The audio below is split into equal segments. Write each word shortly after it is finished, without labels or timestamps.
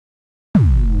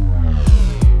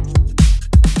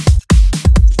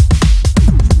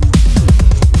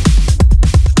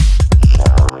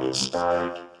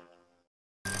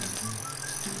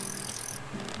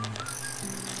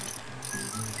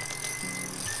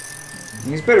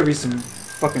These better be some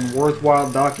fucking worthwhile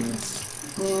documents.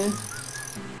 Yeah.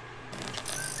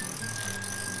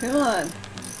 Come on.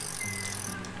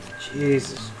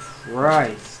 Jesus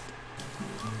Christ.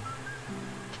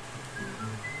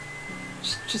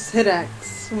 Just hit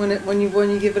X when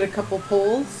you give it a couple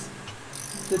pulls.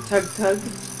 The tug.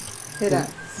 Hit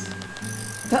X.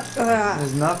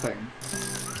 There's nothing.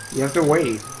 You have to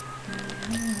wait.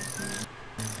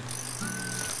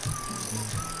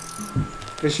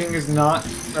 Fishing is not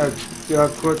a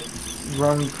quick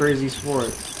run crazy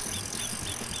sport.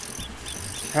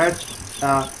 Catch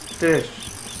a fish.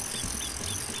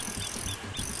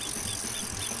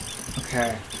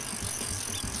 Okay.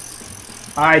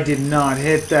 I did not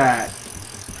hit that.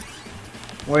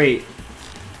 Wait.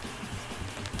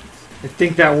 I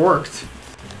think that worked.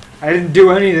 I didn't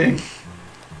do anything.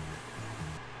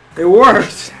 It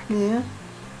worked. Yeah.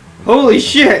 Holy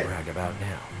shit. Brag about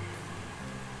now.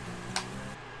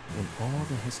 In all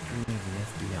the history of the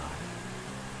FBI,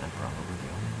 I'm probably the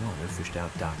only one who fished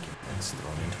out documents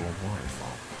thrown into a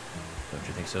waterfall. Don't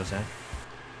you think so, Zach?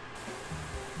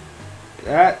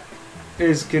 That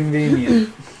is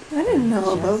convenient. I didn't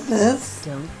know about this.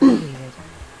 Don't believe it.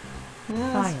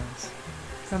 Yes. Files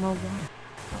from a water.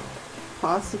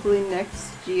 Possibly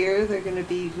next year they're going to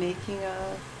be making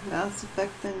a Mass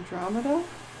Effect Andromeda.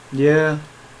 Yeah.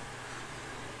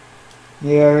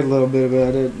 Yeah, I heard a little bit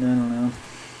about it. I don't know.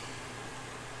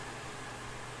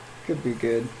 Could be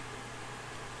good.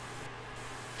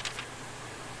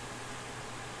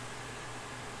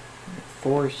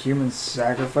 4 human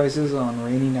sacrifices on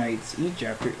rainy nights, each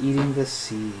after eating the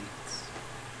seeds.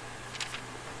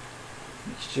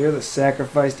 Make sure the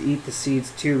sacrificed eat the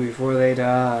seeds too before they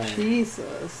die.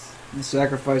 Jesus. The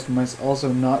sacrificed must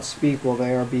also not speak while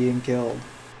they are being killed.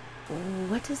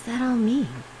 What does that all mean?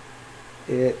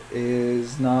 It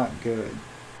is not good.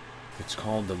 It's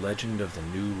called The Legend of the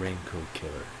New Raincoat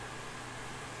Killer.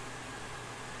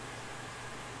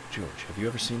 George, have you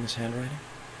ever seen this handwriting?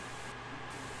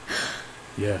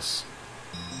 Yes.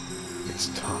 It's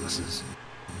Thomas's.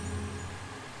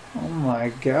 Oh my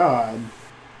god.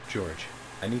 George,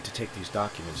 I need to take these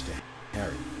documents to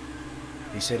Harry.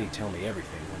 He said he'd tell me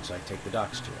everything once I take the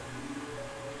docs to him.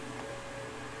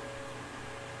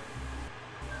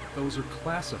 Those are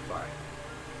classified.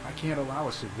 I can't allow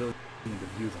a civilian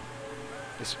to view them.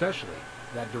 Especially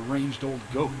that deranged old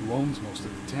goat who owns most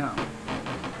of the town.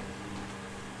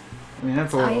 I mean,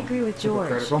 that's a little I agree with George.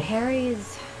 hypocritical. Harry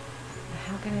is...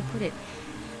 How can I put it?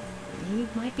 He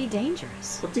might be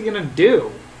dangerous. What's he gonna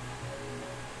do?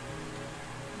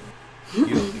 You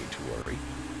don't need to worry.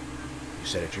 You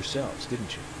said it yourselves,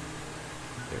 didn't you?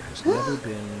 There has never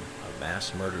been a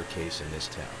mass murder case in this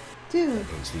town. Dude.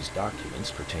 That means these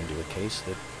documents pertain to a case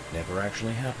that never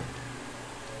actually happened.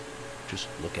 Just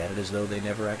look at it as though they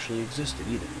never actually existed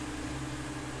either.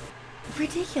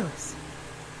 Ridiculous.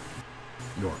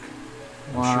 York,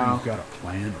 I'm Wow. sure you've got a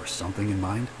plan or something in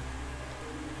mind?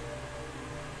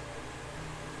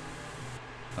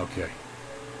 Okay.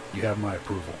 You have my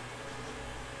approval.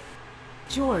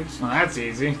 George, Well, that's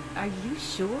easy. are you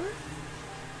sure?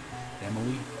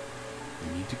 Emily,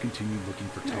 we need to continue looking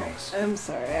for Thomas. I'm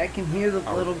sorry, I can hear the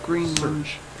Our little green one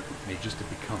search may just have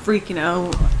become freaking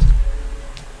out.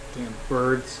 Damn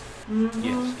birds.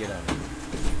 Yes, get on it.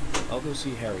 I'll go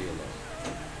see Harry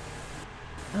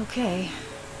alone. Okay.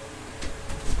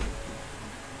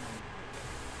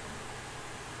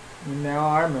 Now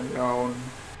I'm alone.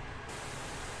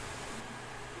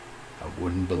 I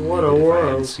wouldn't believe What it a if I world.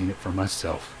 hadn't seen it for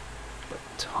myself. But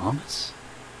Thomas?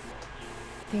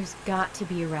 There's got to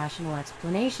be a rational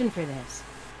explanation for this.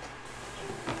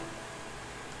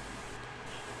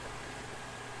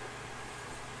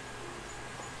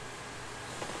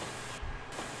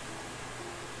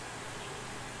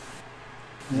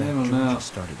 I Zach, don't George know. has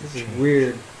started to This is change.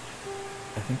 weird.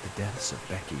 I think the deaths of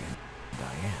Becky and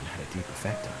Diane had a deep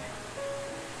effect on him.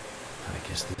 I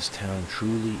guess this town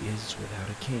truly is without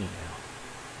a king now.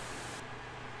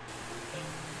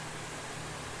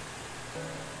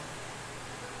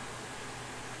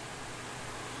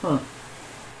 Huh.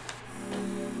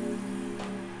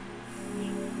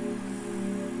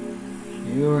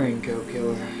 New raincoat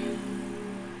killer.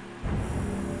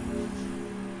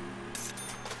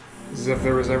 As if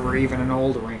there was ever even an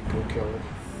old raincoat killer.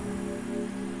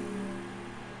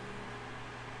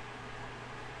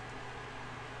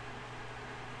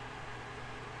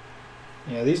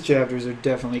 Yeah, these chapters are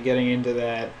definitely getting into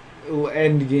that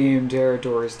end game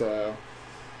territory style.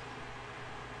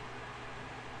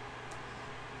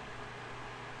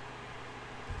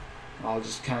 All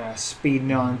just kind of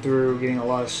speeding on through, getting a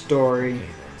lot of story. Okay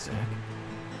then, Zach.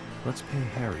 Let's pay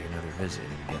Harry another visit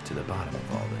and get to the bottom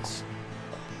of all this.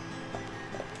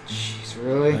 Jeez,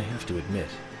 really? I have to admit,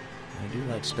 I do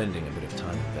like spending a bit of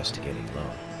time investigating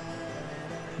alone.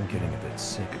 I'm getting a bit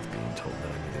sick of being told that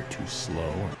I'm either too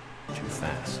slow or too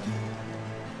fast.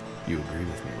 You agree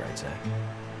with me, right, Zach?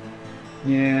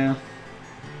 Yeah.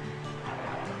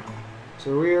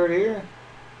 So we already here?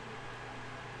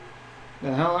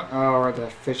 The hell? Oh, we're at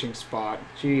that fishing spot.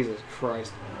 Jesus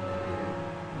Christ.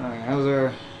 Alright, how's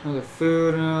our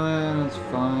food and all that? That's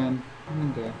fine.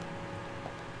 Okay.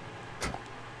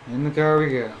 In the car we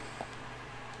go.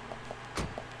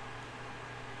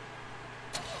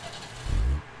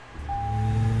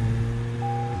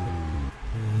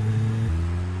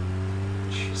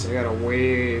 Jeez, I got a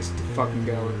ways to fucking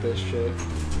go with this shit.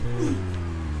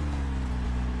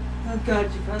 Oh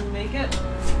god, you finally make it?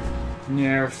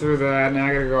 Yeah, we're through that. Now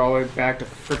I gotta go all the way back to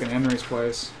frickin' Henry's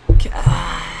place.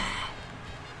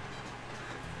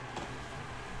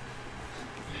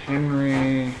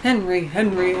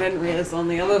 Henry is on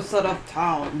the other side of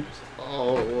town.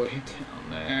 All the way down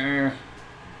there.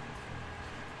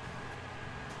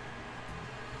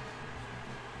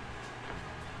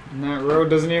 And that road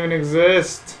doesn't even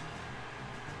exist.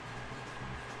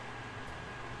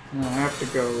 I have to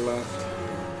go left.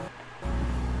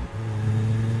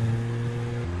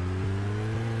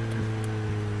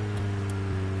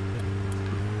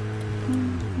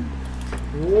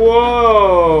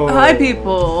 Whoa! Hi,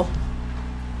 people.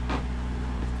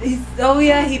 Oh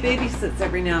yeah, he babysits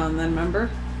every now and then, remember?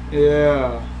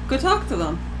 Yeah. Go talk to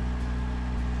them.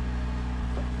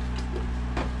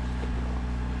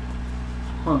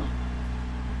 Huh.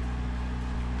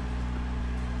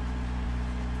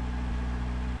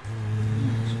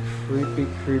 Creepy,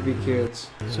 creepy kids.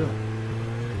 So,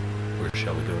 where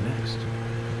shall we go next?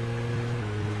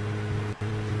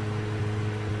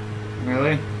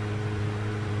 Really?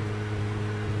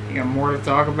 You got more to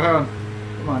talk about?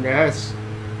 Come on, guys.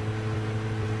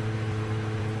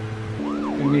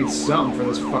 We need something for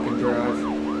this fucking drive.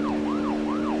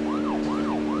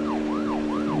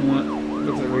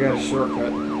 Looks like we got a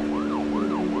shortcut.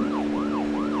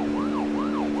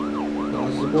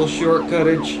 Possible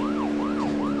shortcutage.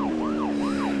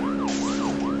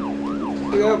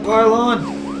 We got pylon.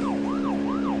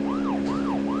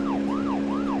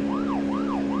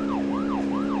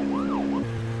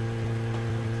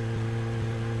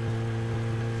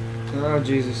 Oh,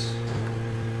 Jesus.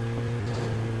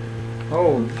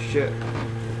 Holy shit.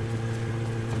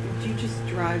 Did you just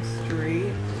drive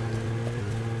straight?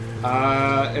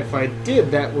 If I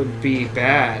did, that would be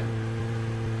bad.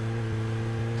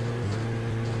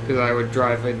 Because I would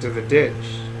drive into the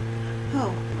ditch.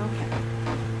 Oh,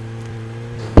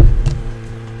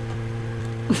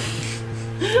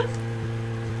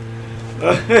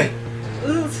 okay.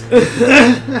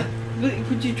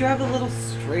 Would you drive a little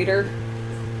straighter?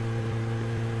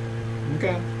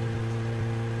 Okay.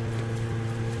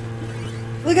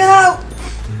 Look out!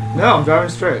 No, I'm driving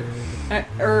straight.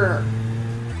 Oh,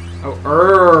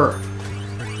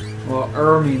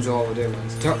 Well, means all the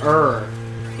difference. To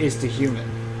is to human.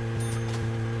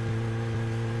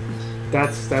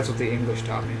 That's what the English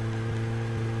taught me.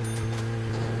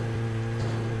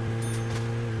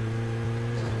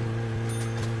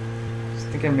 I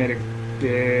think I made a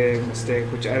big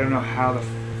mistake, which I don't know how the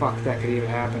fuck that could even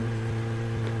happen.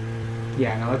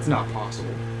 Yeah, no, that's not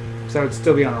possible. So I would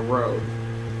still be on a road,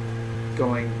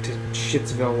 going to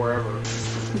Shitsville, wherever.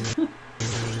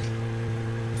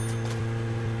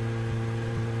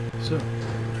 So,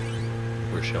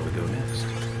 where shall we go next?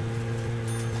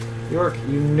 York,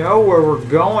 you know where we're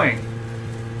going.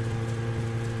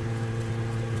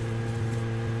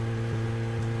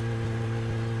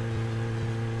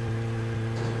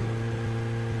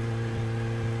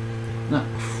 Oh,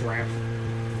 crap.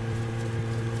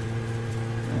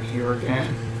 Here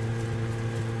again.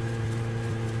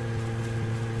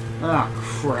 Ah,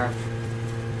 crap.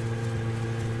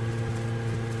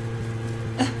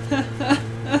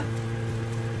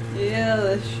 Yeah,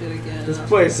 this shit again. This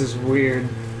place is weird.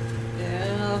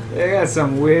 Yeah. They got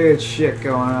some weird shit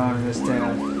going on in this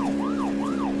town.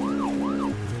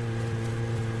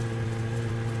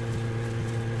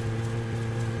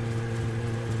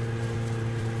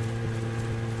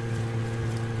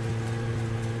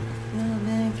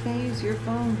 Can I use your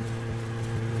phone?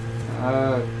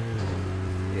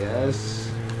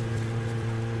 Yes.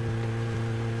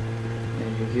 There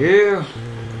you go.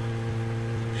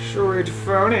 Short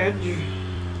frontage.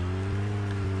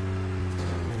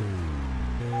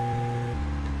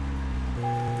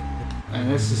 And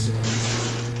this is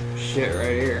some shit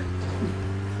right here.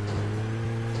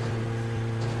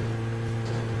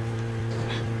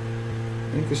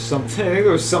 think there's something. I think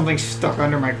there was something stuck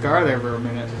under my car there for a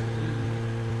minute.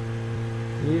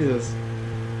 Jesus.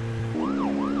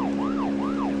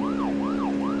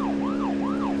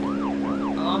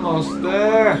 Almost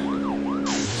there.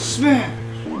 Smash.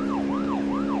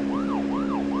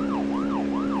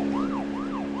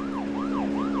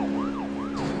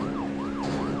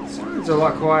 It's a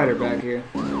lot quieter back here.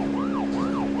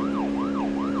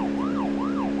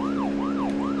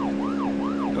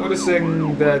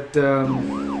 Noticing that the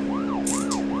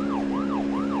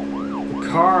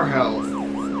car health.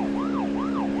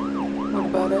 What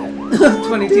about it?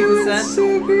 22%?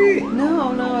 So great.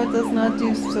 No, no, it does not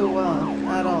do so well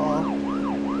at all.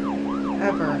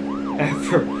 Ever.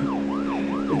 Ever.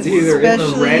 It's either in the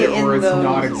Especially red in or it's those-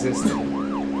 not existent.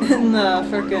 In the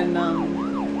frickin'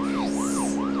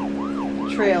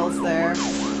 trails there.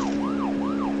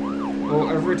 Well,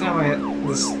 every time I hit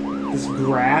this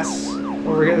grass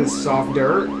over here, this soft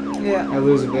dirt, Yeah. I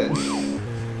lose a bit.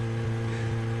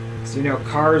 So you know,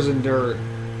 cars and dirt.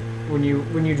 When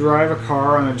you drive a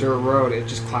car on a dirt road, it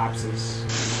just collapses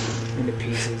into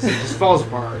pieces. It just falls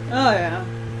apart. Oh, yeah.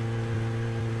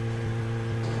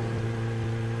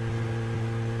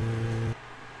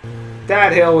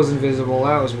 That hill was invisible.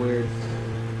 That was weird.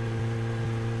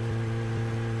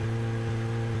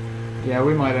 Yeah,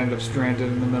 we might end up stranded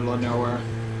in the middle of nowhere.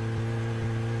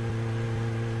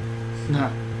 Nah,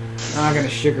 I'm not gonna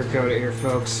sugarcoat it here,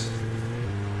 folks.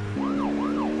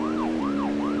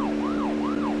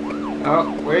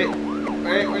 Oh, wait,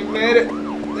 we made it.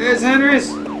 There's Henry's.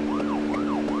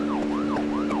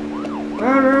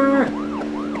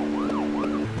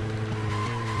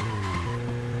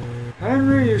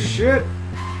 Henry, you shit.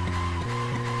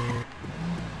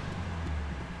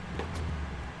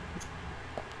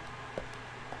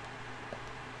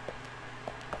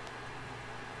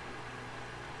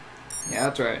 Yeah,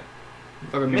 that's right.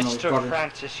 Look at me, Mr. motherfucker.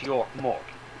 Francis York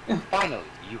Morgan, finally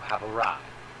you have arrived.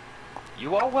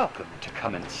 You are welcome to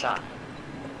come inside.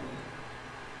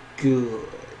 Good.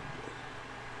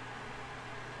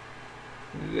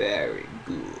 Very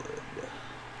good.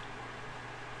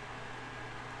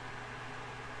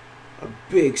 A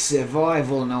big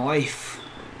survival knife.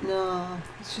 No,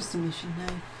 it's just a mission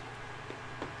knife.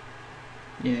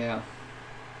 Yeah.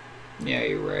 Yeah,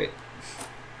 you're right.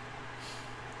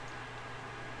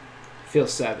 Feel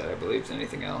sad that I believed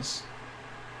anything else.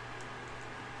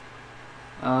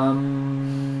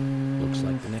 Looks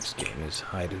like the next game is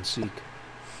hide and seek.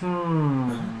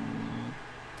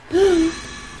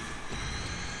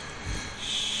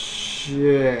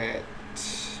 Shit.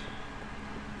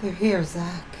 They're here,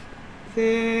 Zach.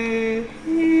 They're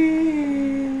here.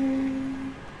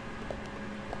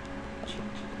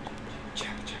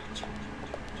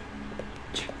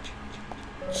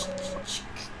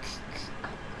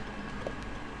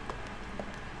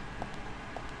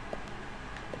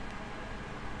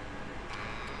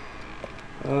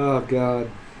 Oh god.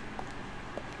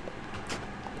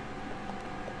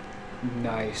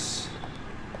 Nice.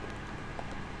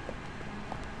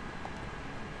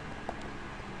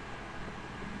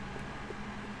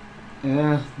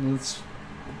 Yeah, that's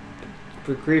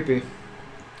pretty creepy.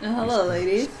 Oh, hello,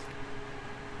 ladies.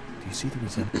 Do you see the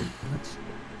resemblance?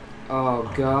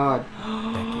 Oh god.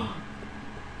 Becky.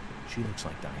 She looks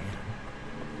like Diane.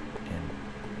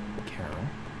 And Carol.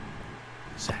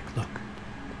 Zach, look.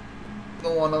 The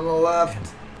one on the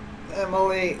left.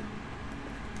 Emily.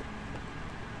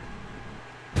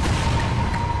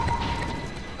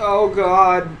 Oh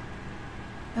god.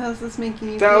 How's this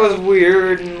making you That feel? was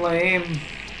weird and lame.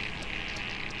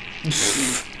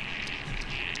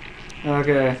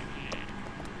 Okay.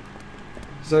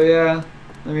 So yeah,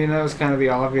 I mean that was kind of the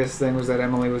obvious thing, was that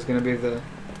Emily was going to be the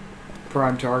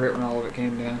prime target when all of it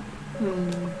came down.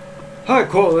 High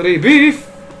quality beef!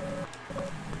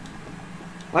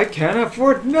 I can't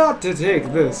afford not to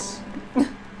take this.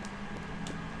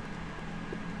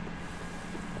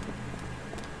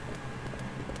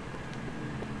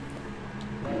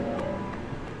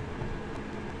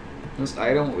 This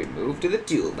item will be moved to the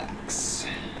toolbox.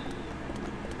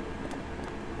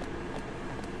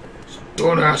 So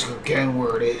don't ask again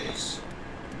where it is.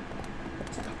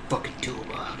 It's in the fucking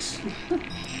toolbox.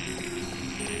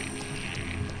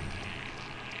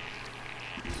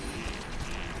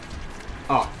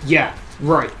 Oh, yeah,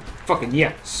 right. Fucking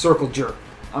yeah, circle jerk.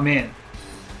 I'm in.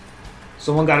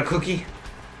 Someone got a cookie?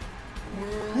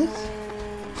 What?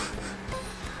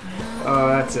 Oh,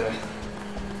 that's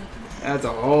a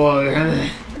whole other...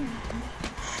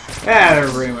 Ah, they're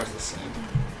pretty much the same.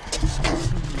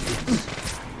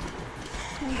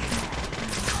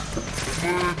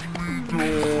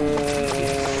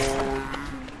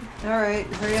 Alright,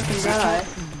 hurry up and die.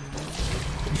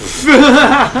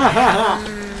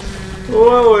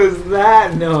 What was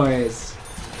that noise?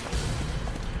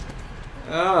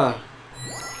 Ugh.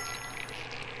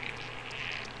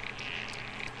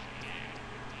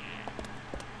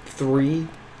 Three?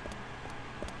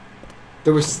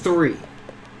 There was 3.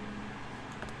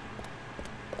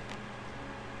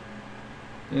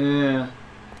 Yeah.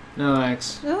 No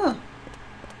thanks. Oh.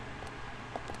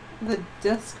 The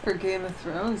disc for Game of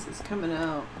Thrones is coming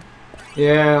out.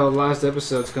 Yeah, the last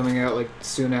episode's coming out like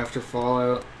soon after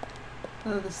Fallout.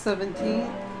 Oh, the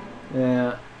 17th?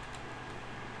 Yeah.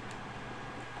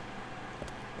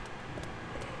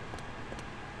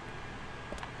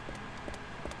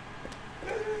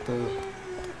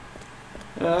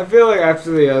 I feel like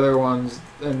after the other ones,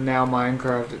 and now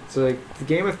Minecraft, it's like, the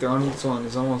Game of Thrones one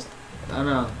is almost, I don't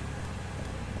know.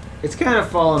 It's kind of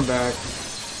fallen back.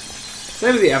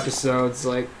 Same with the episodes,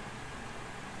 like,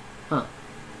 huh.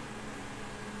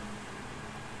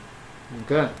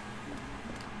 Okay.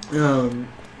 Even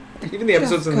the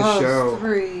episodes in the show,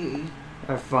 3.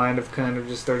 I find have kind of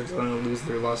just started to lose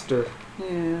their luster.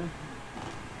 Yeah.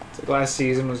 It's like last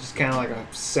season was just kind of like a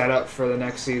setup for the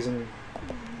next season.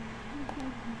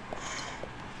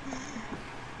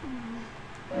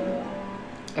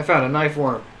 I found a knife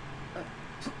worm.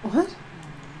 What?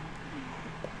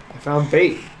 I found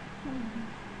bait.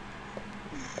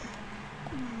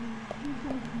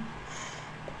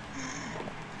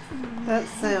 That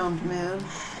sound, man.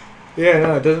 Yeah,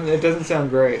 no, it doesn't sound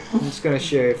great. I'm just gonna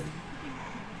shave.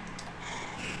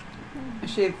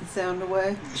 Shave the sound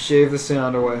away. Shave the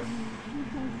sound away.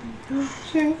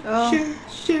 Shave, Oh.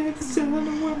 shave the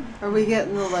sound away. Are we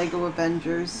getting the Lego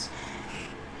Avengers?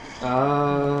 I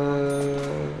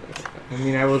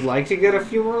mean, I would like to get a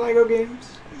few more Lego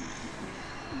games,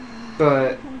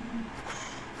 but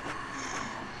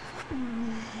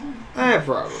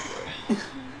probably.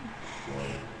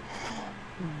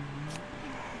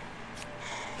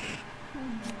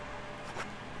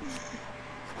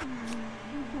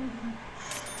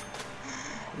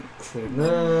 Clear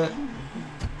that.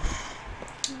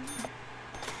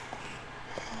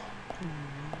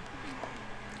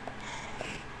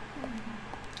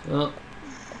 Well,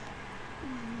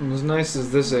 as nice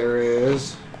as this area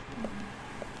is,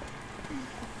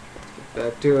 let's get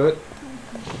back to it.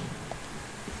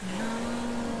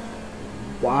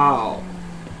 Wow.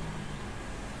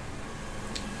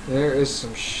 There is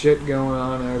some shit going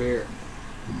on out here.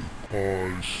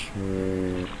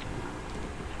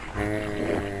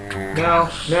 No,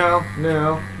 no,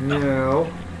 no,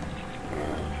 no.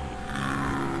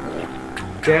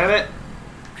 Damn it.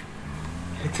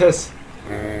 It does.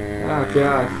 Oh,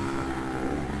 God.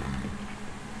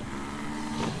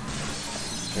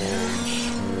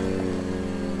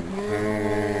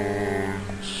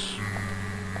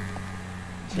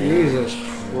 Jesus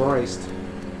Christ.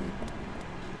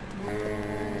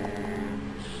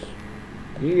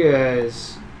 You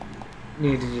guys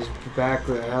need to just back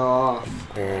the hell off.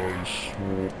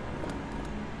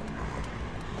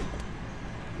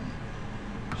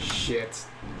 Shit.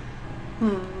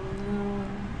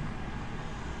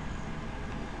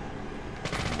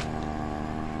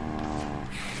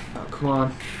 Oh, come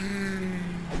on.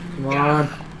 Come on.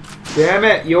 Damn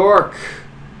it, York!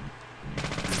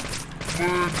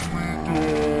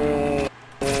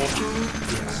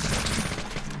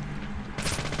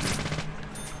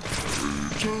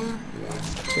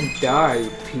 Fucking die, you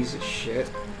piece of shit.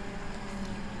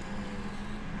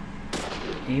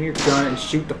 Aim your gun and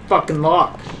shoot the fucking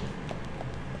lock.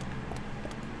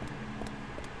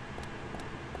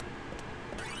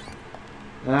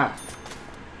 Ah.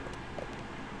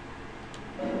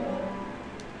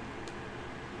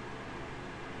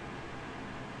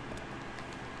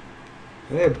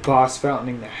 They're boss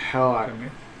fountaining the hell out of me.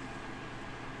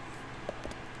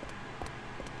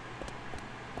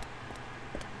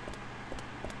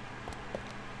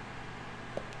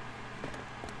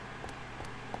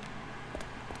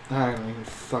 I don't even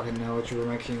fucking know what you were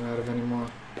making out of anymore.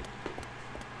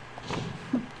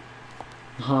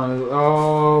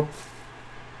 Oh.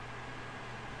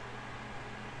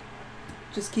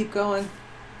 Just keep going.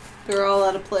 They're all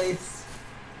out of place.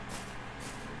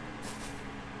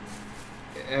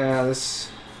 Yeah,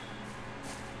 this...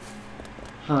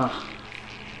 Huh.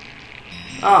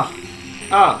 Ah!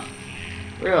 Ah!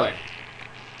 Really?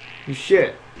 You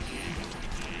shit.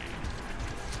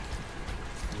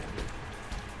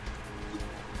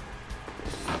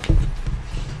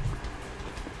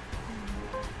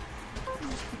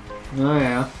 Oh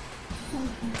yeah.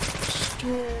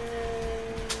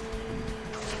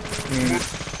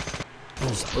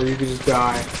 Or you could just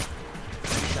die.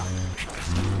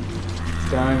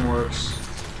 Dying works.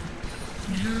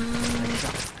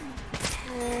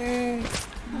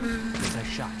 Nice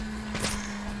shot.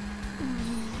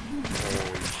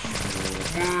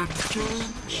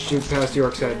 Shoot past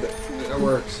York's head. That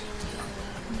works.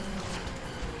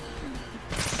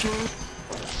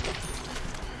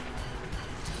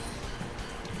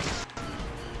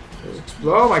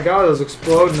 Oh my god, those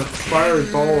explode in a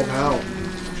fiery ball of hell.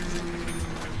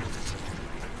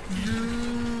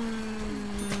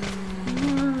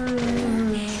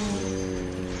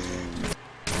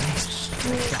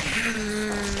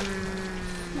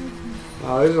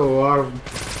 Wow, there's a lot of them.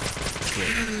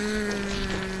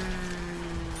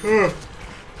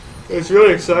 It's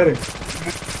really exciting. It's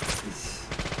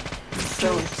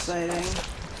so exciting.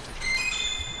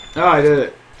 Oh, I did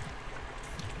it.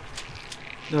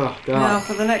 Oh, God. Now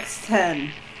for the next 10.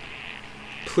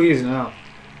 Please, no.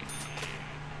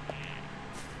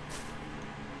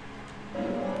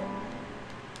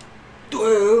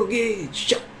 Gauge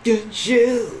shotgun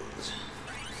shells.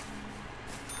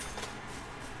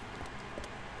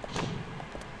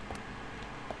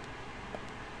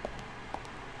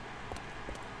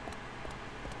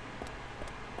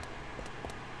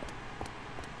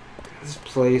 This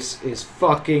place is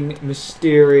fucking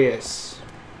mysterious.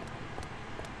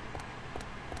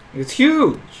 It's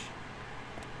huge.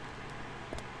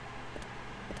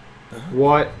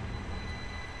 What?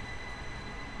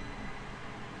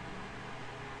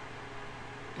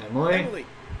 Emily?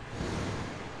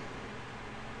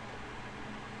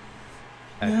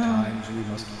 At times we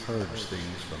must purge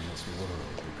things from this world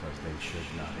because they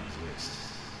should not exist,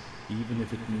 even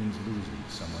if it means losing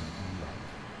someone you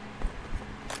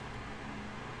love.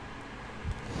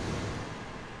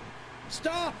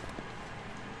 Stop!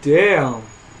 Damn.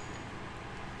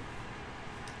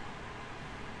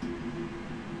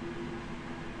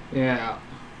 Yeah.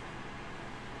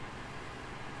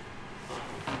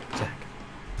 Zach,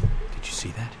 did you see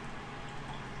that?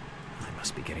 I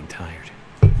must be getting tired.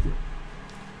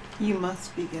 You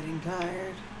must be getting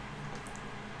tired.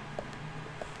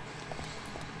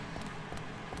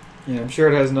 Yeah, I'm sure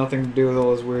it has nothing to do with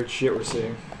all this weird shit we're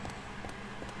seeing.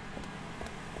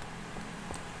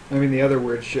 I mean, the other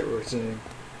weird shit we're seeing.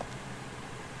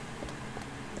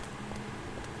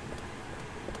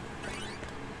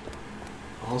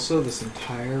 Also, this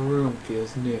entire room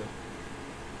feels new.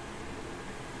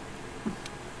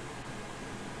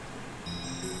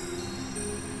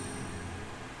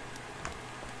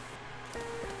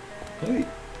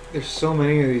 There's so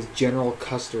many of these General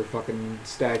Custer fucking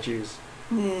statues.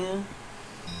 Yeah.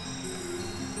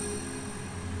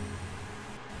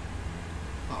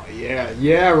 Oh yeah,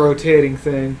 yeah, rotating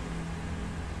thing.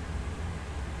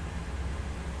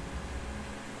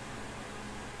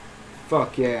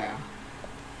 Fuck yeah.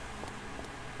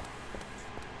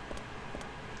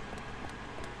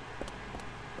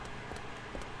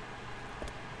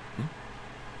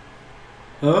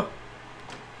 Huh?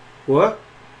 What?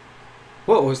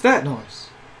 What was that noise?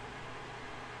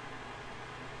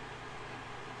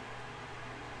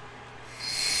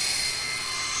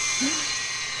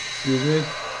 Excuse me?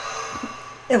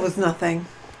 It was nothing.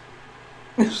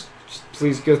 Just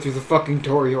please go through the fucking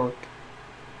door, York.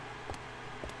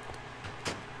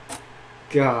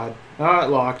 God. Ah, it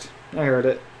locked. I heard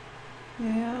it.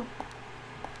 Yeah.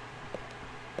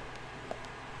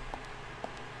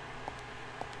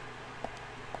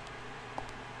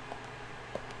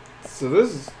 So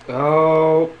this is...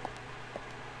 Oh.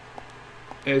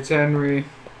 It's Henry.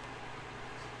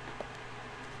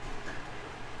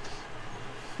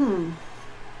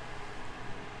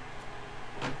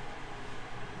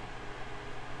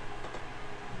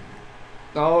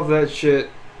 All of that shit,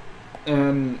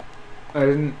 and I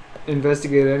didn't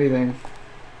investigate anything.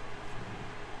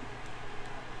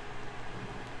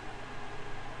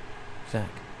 Zach,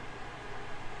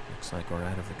 looks like we're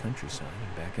out of the countryside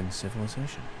and back in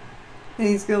civilization. And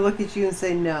he's gonna look at you and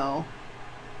say no.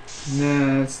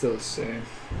 Nah, it's still the same.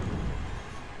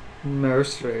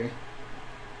 Mostly.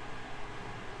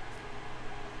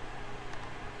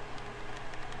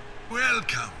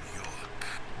 Welcome, York.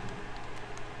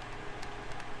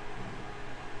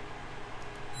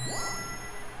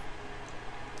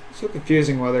 It's so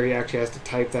confusing whether he actually has to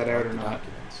type that out or not.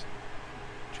 Documents.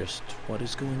 Just what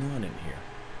is going on in here?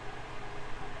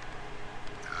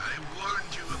 I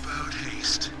warned you about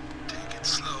haste. Take it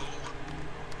slow.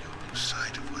 You'll lose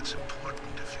sight of what's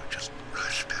important if you just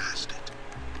rush past it.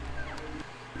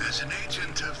 As an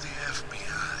agent of the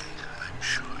FBI, I'm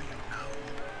sure you know.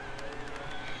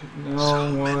 No,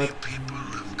 So many what? people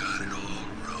have got it all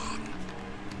wrong.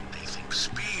 They think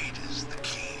speed is the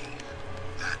key.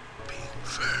 That being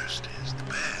first is the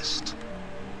best.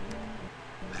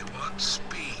 They want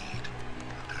speed,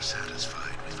 and are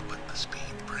satisfied with what the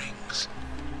speed brings.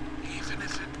 Even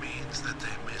if it means that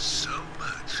they miss so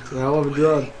much. It's a hell of a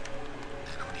drug. They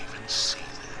don't even see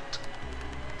that.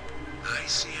 I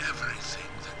see everything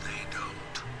that they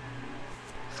don't.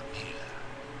 From here,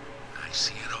 I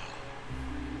see it all.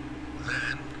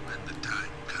 Then, when the time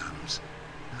comes,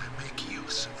 I make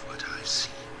use of what I see.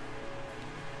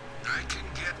 I can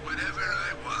get whatever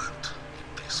I want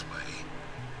in this way.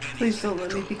 Please don't Anything let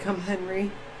at me all. become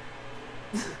Henry.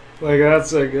 Like,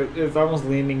 that's like, it's almost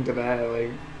leaning to that.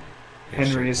 Like, You're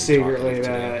Henry is certainly secretly talkative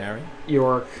today, that Harry.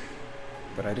 York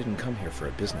But I didn't come here for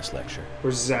a business lecture.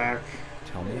 or Zach.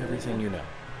 Tell me everything you know.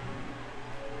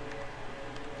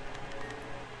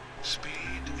 Speed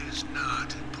is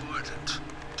not important.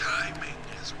 Timing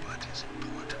is what is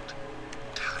important.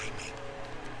 Timing.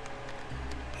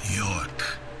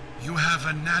 York, you have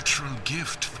a natural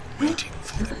gift for waiting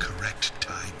for the correct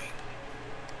timing.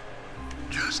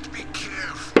 Just be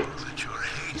careful that your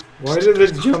hate. Why did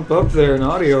it jump up there in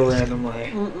audio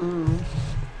randomly? Mm-mm.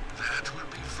 That will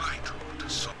be vital to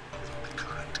solve the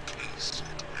current case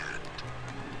at hand.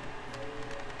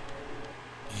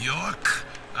 York,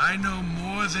 I know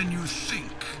more than you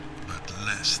think, but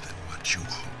less than what you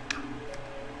hope.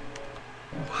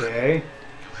 Okay.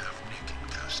 You have Nick in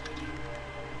custody.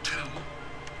 2,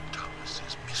 Thomas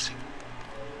is missing.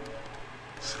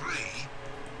 3,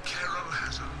 Carol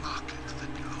has a locket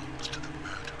that belongs to the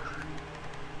murderer.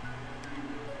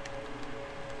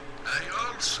 I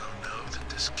also know that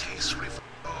this case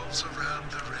revolves around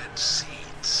the red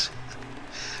seeds.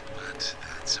 But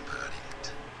that's about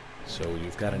it. So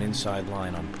you've got an inside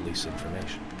line on police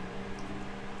information.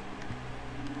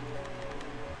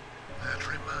 That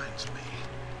reminds me.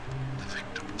 The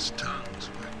victims' tongues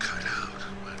were cut out,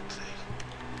 weren't they?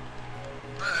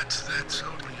 But that's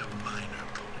only a minor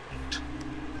point.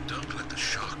 Don't let the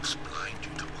shocks blind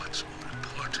you to what's more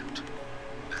important.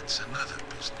 That's another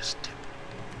business tip.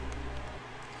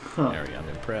 Huh. Harry, I'm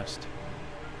impressed.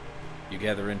 You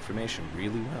gather information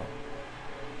really well.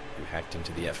 You hacked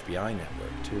into the FBI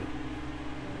network, too.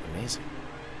 Amazing.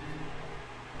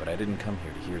 But I didn't come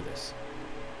here to hear this.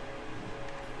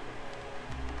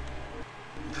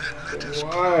 Then let us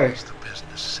Why? pause the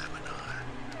business seminar.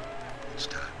 It's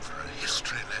time for a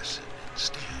history lesson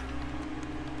instead.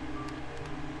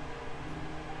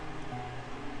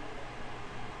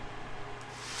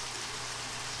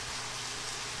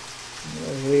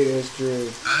 I hate history.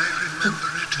 I remember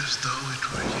it as though it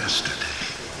were yesterday,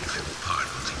 if you'll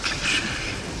pardon the cliche.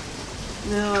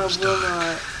 No, I It was will dark,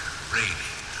 not. rainy,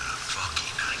 a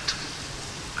foggy night.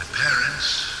 My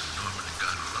parents, who normally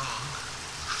got along,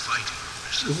 were fighting over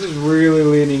This something. is really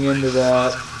leaning into My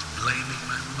that. father was blaming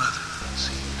my mother, it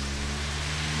seemed.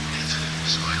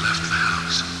 So I left the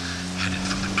house and headed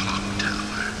for the clock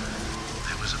tower.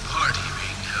 There was a party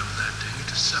being held that day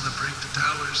to celebrate the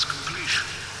tower's completion.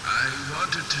 I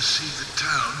wanted to see the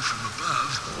town from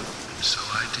above, and so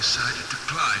I decided to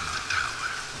climb the tower.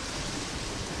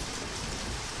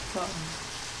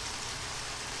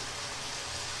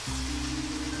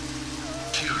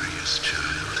 Curious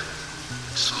child,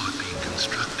 and saw it being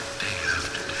constructed day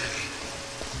after day.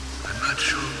 I'm not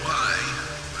sure why,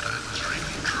 but I was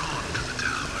really drawn to the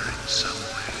tower in some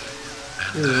way. And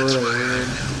This is that's really why I weird.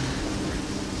 knew.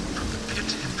 From the pit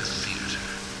in the theater,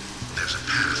 there's a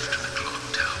path to the clock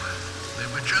tower. They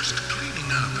were just cleaning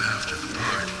up after the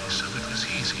party, so it was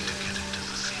easy to get into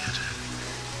the theater.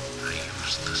 I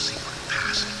used the secret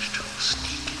passage to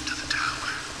sneak into the tower.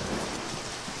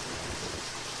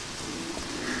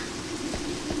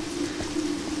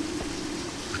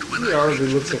 But when He I already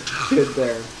reached looks the like a top, kid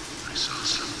there. I saw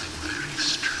something very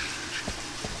strange.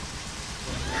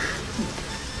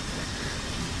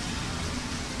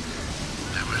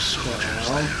 There were soldiers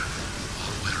Well. there,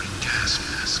 all wearing gas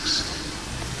masks.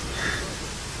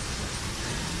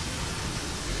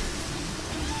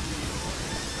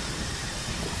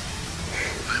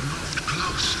 I moved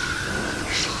closer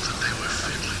and saw that they were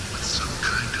fiddling with some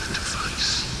kind of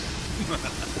device.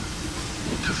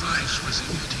 The device was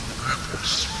emitting purple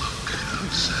smoke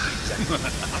outside.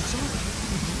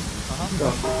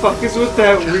 The fuck is with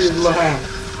that weird laugh?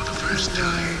 For the first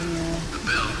time, the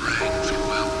bell rang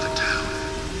throughout the town.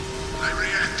 I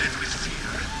reacted with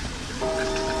fear and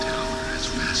left the tower as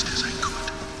fast as I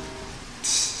could.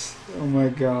 Oh my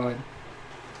god.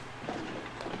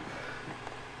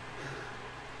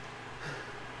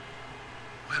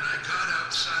 When I got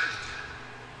outside again,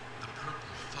 the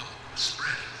purple fog was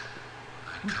spreading.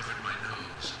 I covered my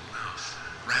nose and mouth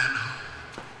and ran home.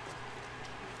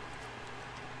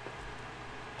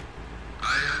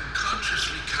 I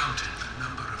unconsciously counted the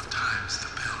number of times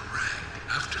the bell rang.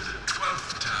 After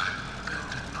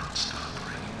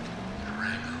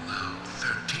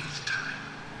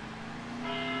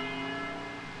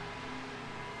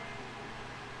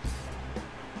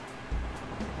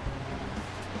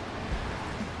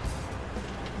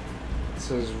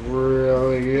This is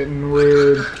really getting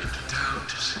weird. Back into town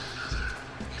to see another,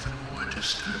 even more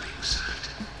disturbing sight.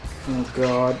 Oh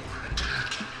god. Were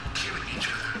attacking, killing each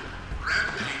other,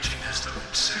 rampaging as though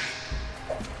insane.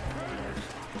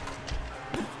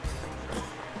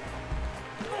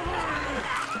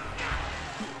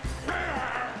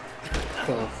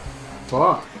 The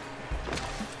fuck?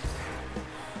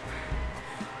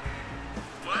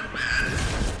 One man,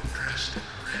 dressed in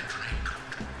a red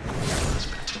raincoat, was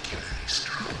particularly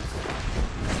strong.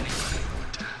 Anybody who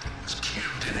attacked him was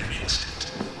killed in an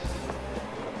instant.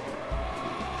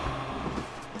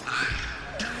 I,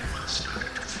 too,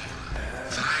 started to feel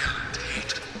violent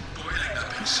hate boiling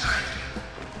up inside me.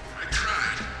 I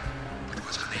tried, but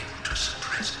was unable to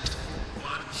suppress it.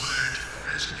 One word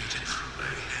resonated through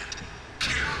my head.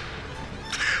 Kill!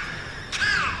 Kill!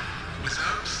 Kill!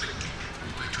 Without thinking,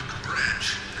 I took a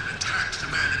branch and attacked the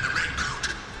man in the raincoat.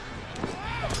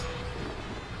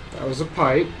 That was a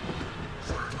pipe.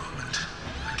 For a moment,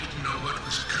 I didn't know what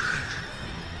was occurring.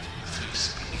 The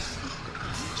face beneath the hood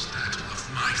was that of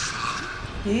my father,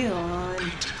 Elon.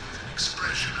 painted with an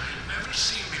expression I had never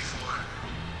seen before.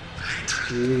 Hatred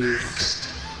Jeez. and angst.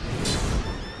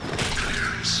 He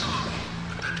clearly saw me,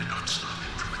 but that did not stop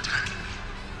him from attacking me.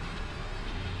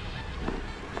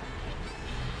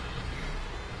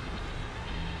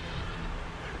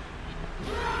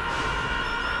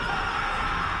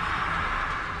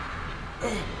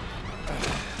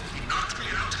 He knocked me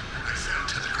out, and I fell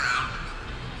to the ground.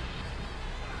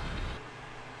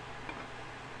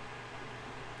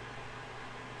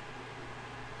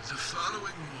 The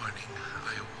following morning,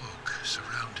 I awoke,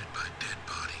 surrounded by dead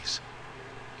bodies.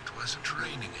 It wasn't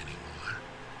raining anymore,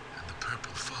 and the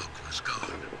purple fog was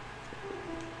gone.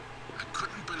 I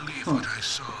couldn't believe what I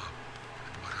saw,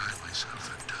 and what I myself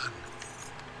had done.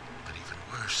 But even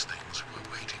worse things were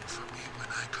waiting for me when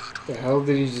I got home. The hell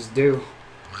did he just do?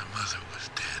 My mother was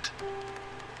dead.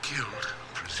 Killed,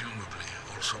 presumably,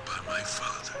 also by my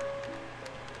father.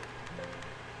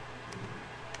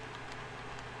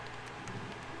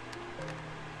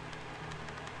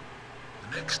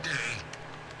 The next day,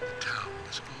 the town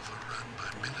was overrun by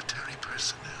military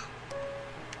personnel.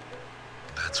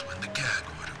 That's when the gag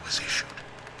order was issued.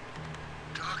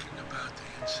 Talking about the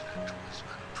incident was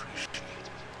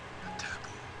unappreciated, a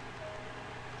taboo.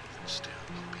 Even still,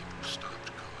 people stopped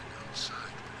going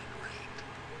outside when it rained.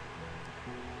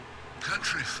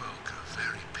 Country folk are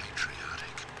very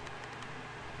patriotic.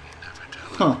 We never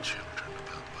tell our children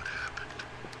about what happened.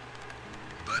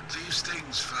 But these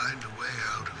things find a way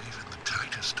out of even the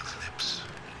tightest of lips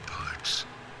in parts.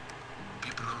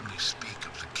 People only speak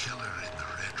of the killer in the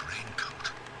red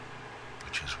raincoat,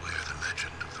 which is where the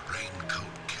legend of the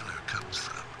raincoat killer comes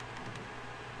from.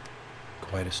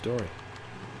 Quite a story.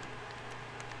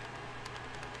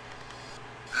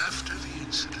 After the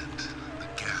incident, the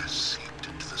gas seeped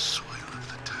into the soil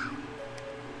of the town.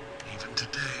 Even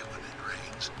today, when it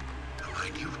rains, a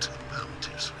minute amount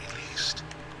is released.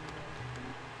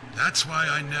 That's why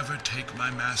I never take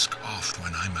my mask off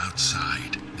when I'm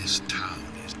outside. This town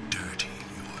is dirty,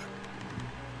 York.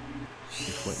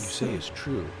 If what you say is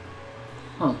true,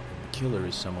 Huh. the killer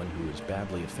is someone who is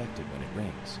badly affected when it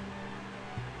rains.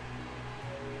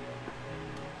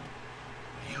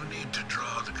 You need to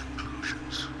draw the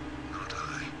conclusions, not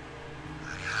I.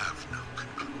 I have no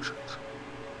conclusions.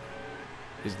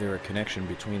 Is there a connection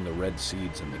between the red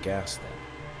seeds and the gas, then?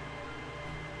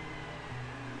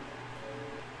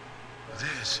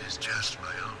 This is just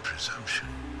my own presumption.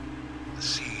 The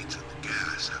seeds and the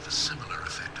gas have a similar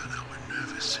effect on our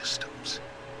nervous systems.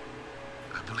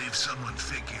 I believe someone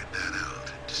figured that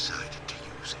out and decided to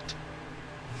use it.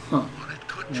 Huh. Or it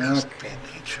could just Okay.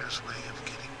 be nature's way of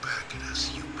getting back at us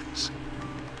humans.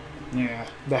 Yeah,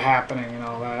 the happening and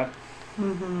all that.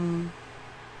 Mm-hmm.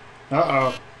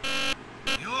 Uh-oh.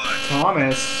 York!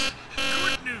 Thomas.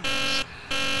 Good news!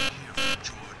 Hear from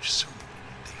George soon.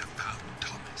 They have found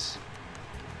Thomas.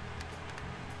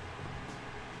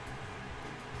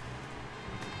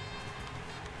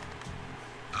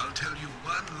 I'll tell you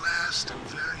one last and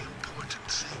very important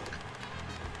thing.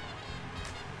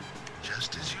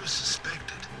 Just as you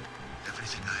suspected,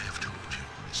 everything I have told you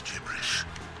is gibberish.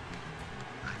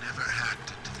 I never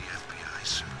hacked into the FBI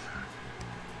server,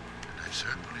 and I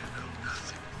certainly know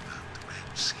nothing about the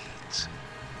red seeds.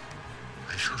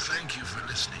 I shall thank you for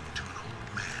listening to an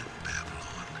old man babble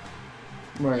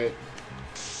on. Right.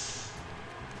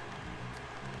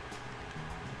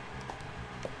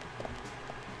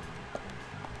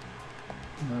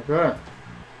 Okay.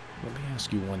 Let me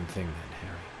ask you one thing then,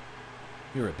 Harry.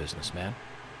 You're a businessman.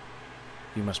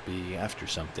 You must be after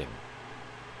something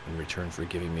in return for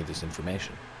giving me this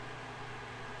information.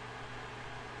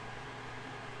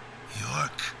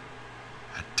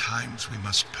 Sometimes we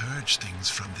must purge things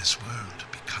from this world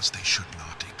because they should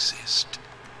not exist.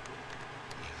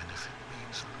 Even if it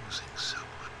means losing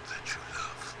someone that you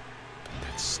love.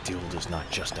 That still does not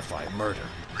justify murder.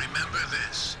 Remember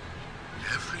this.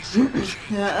 Everything changes.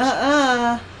 There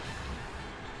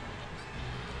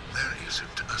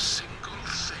isn't a single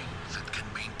thing that can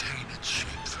maintain its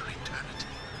shape for eternity.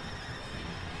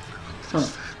 For all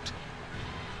this fact,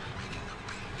 you're making a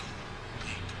big,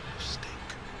 big mistake.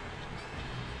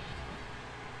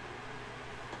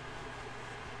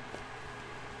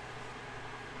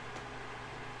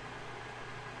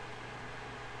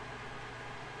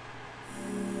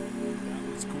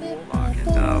 Lock it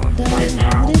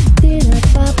down.